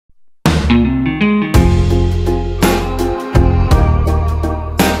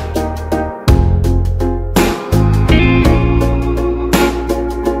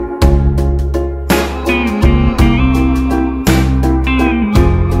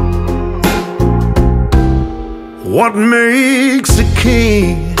What makes a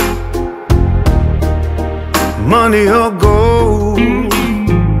king? Money or gold?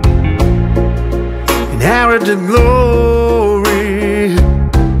 Inherited glory,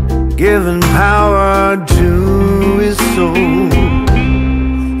 given power to his soul.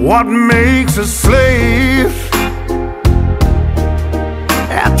 What makes a slave?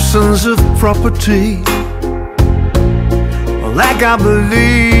 Absence of property, like I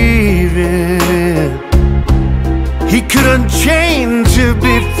believe in. He couldn't change to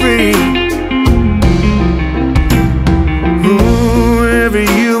be free. Ooh, every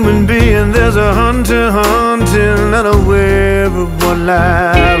human being, there's a hunter hunting, unaware of what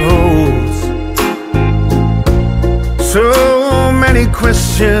life holds. So many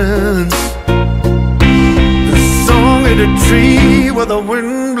questions. The song in a tree where the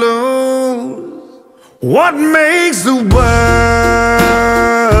wind blows. What makes the world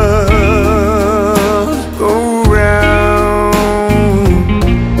go round?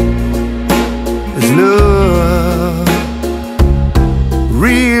 Is love,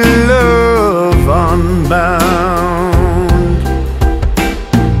 real love unbound.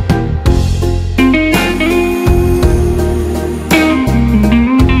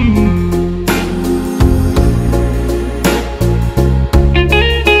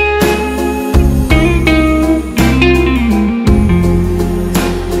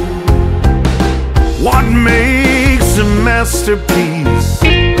 What makes a masterpiece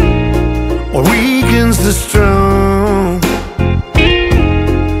or weakens the strong?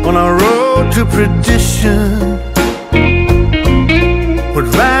 On our road to perdition, what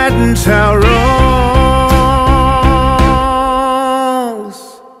rightens our wrongs?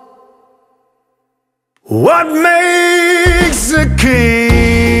 What makes a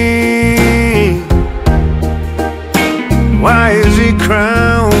king? Why is he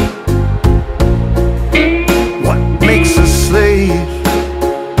crowned? What makes a slave?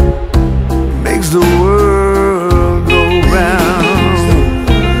 Makes the world go round.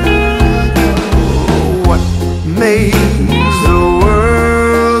 What makes the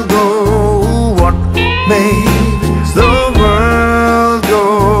world go? What makes the world go?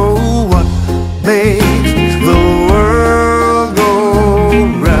 What makes the world go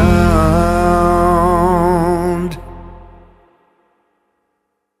round?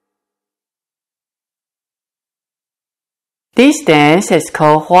 This dance is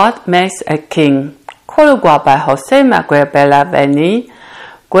called What Makes a King, choreographed by José Vane,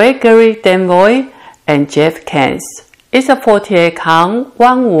 Gregory Danvoie, and Jeff Kans. It's a 48 count,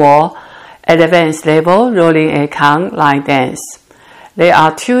 one wall, advanced level rolling 8 count line dance. There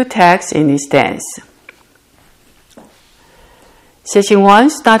are 2 tags in this dance. Section 1,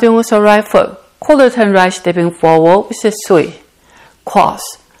 starting with the right foot, quarter turn right stepping forward with a sweep, cross,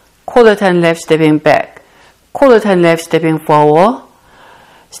 quarter turn left stepping back, quarter turn left stepping forward,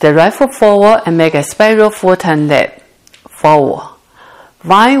 step right foot forward and make a spiral full turn left, forward.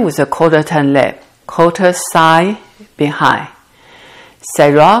 Vine with a quarter turn left, quarter side, behind.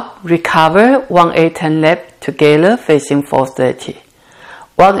 Side rock, recover, 1/8 turn left, together facing 430.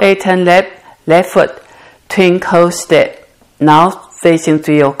 1/8 turn left, left foot, twinkle step, now facing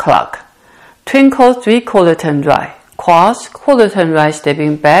 3 o'clock. Twinkle 3/4 turn right, cross, quarter turn right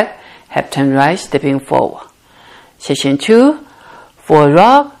stepping back, half turn right stepping forward. Section 2, forward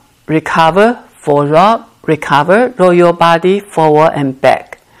rock, recover, roll your body forward and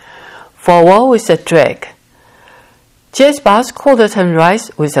back. Forward with a drag. Jazz box, quarter turn right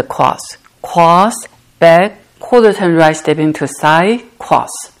with a cross. Cross, back, quarter turn right stepping to side,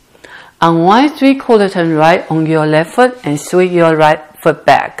 cross. Unwind 3/4 turn right on your left foot and swing your right foot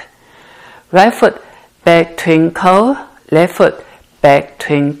back. Right foot, back twinkle, left foot, back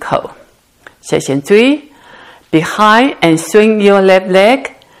twinkle. Section 3, behind and swing your left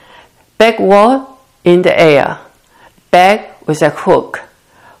leg, backward in the air, back with a hook,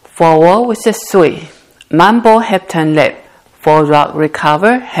 forward with a sweep, mambo half turn left, forward rock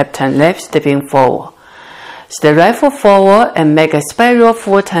recover, half turn left stepping forward. Step right foot forward and make a spiral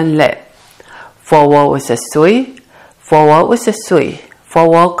full turn left, forward with a sweep, forward with a sweep,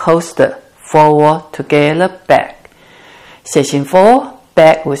 forward coaster, forward together back. Section 4,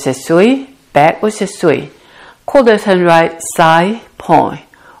 back with a sweep, back with a sweep. Quarter turn right side point,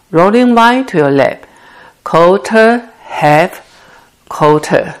 rolling line to your left, quarter, half,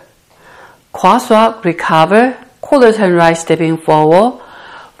 quarter. Cross rock recover, quarter turn right stepping forward,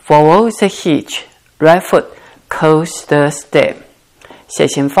 Forward with a hitch. Right foot curls the step.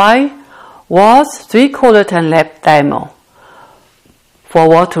 Section 5. Waltz 3/4 turn left diagonal.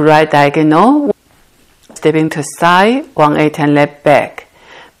 Forward to right diagonal. Stepping to side, 1/8 turn left back.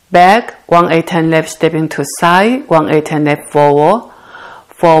 Back, 1/8 turn left stepping to side, 1/8 turn left forward.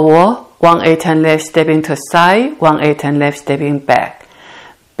 Forward, 1/8 turn left stepping to side, 1/8 turn left stepping back.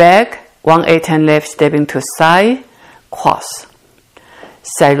 Back, 1/8 turn left stepping to side, cross.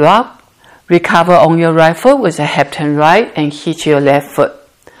 Side rock. Recover on your right foot with a half turn right and hitch your left foot.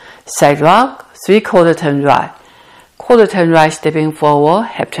 Side rock, 3/4 turn right. 1/4 turn right stepping forward,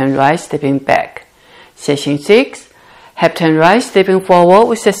 half turn right stepping back. Section 6. Half turn right stepping forward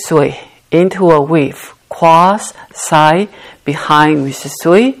with a sway into a weave. Cross, side, behind with a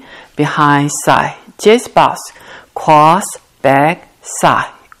sway, behind, side. Jazz box. Cross, back,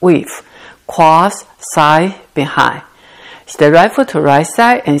 side, weave. Cross, side, behind. Step right foot to right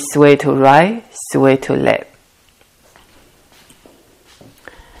side and sway to right, sway to left.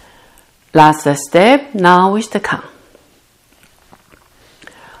 Last step, now with the count.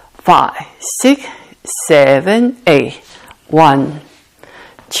 5, 6, 7, 8. 1,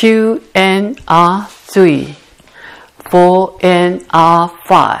 2 and R3, 4 and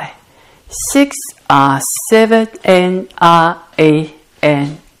R5, 6 R7 and R8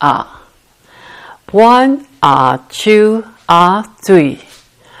 and R. 1 R2 R3,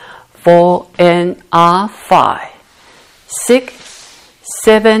 4 and R5, 6,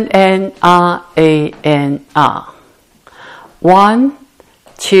 7 and R8 and R. 1,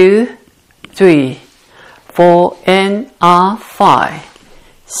 2, 3, 4 and R5,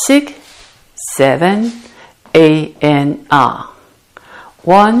 6, 7, 8 and R.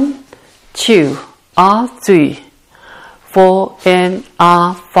 1, 2, R3, 4 and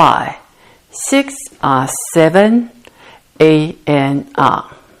R5, 6, R7, 8 and R.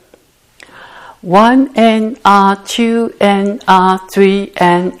 1 and R2 and R3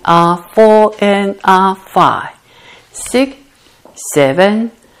 and R4 and R5, 6,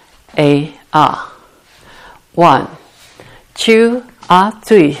 7, 8 R. 1, 2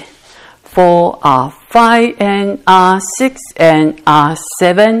 R3, 4 R5 and R6 and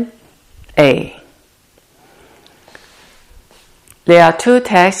R7, 8. There are 2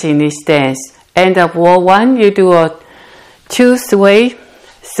 tags in this dance. End of wall 1, you do a 2 sway,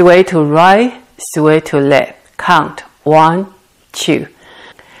 sway to right, sway to left. Count 1, 2.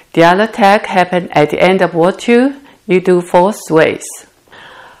 The other tag happens at the end of wall 2, you do 4 sways.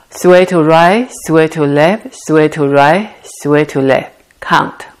 Sway to right, sway to left, sway to right, sway to left.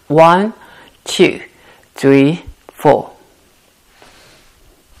 Count 1, 2, 3, 4.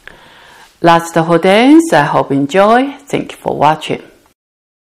 That's the whole dance. I hope you enjoy. Thank you for watching.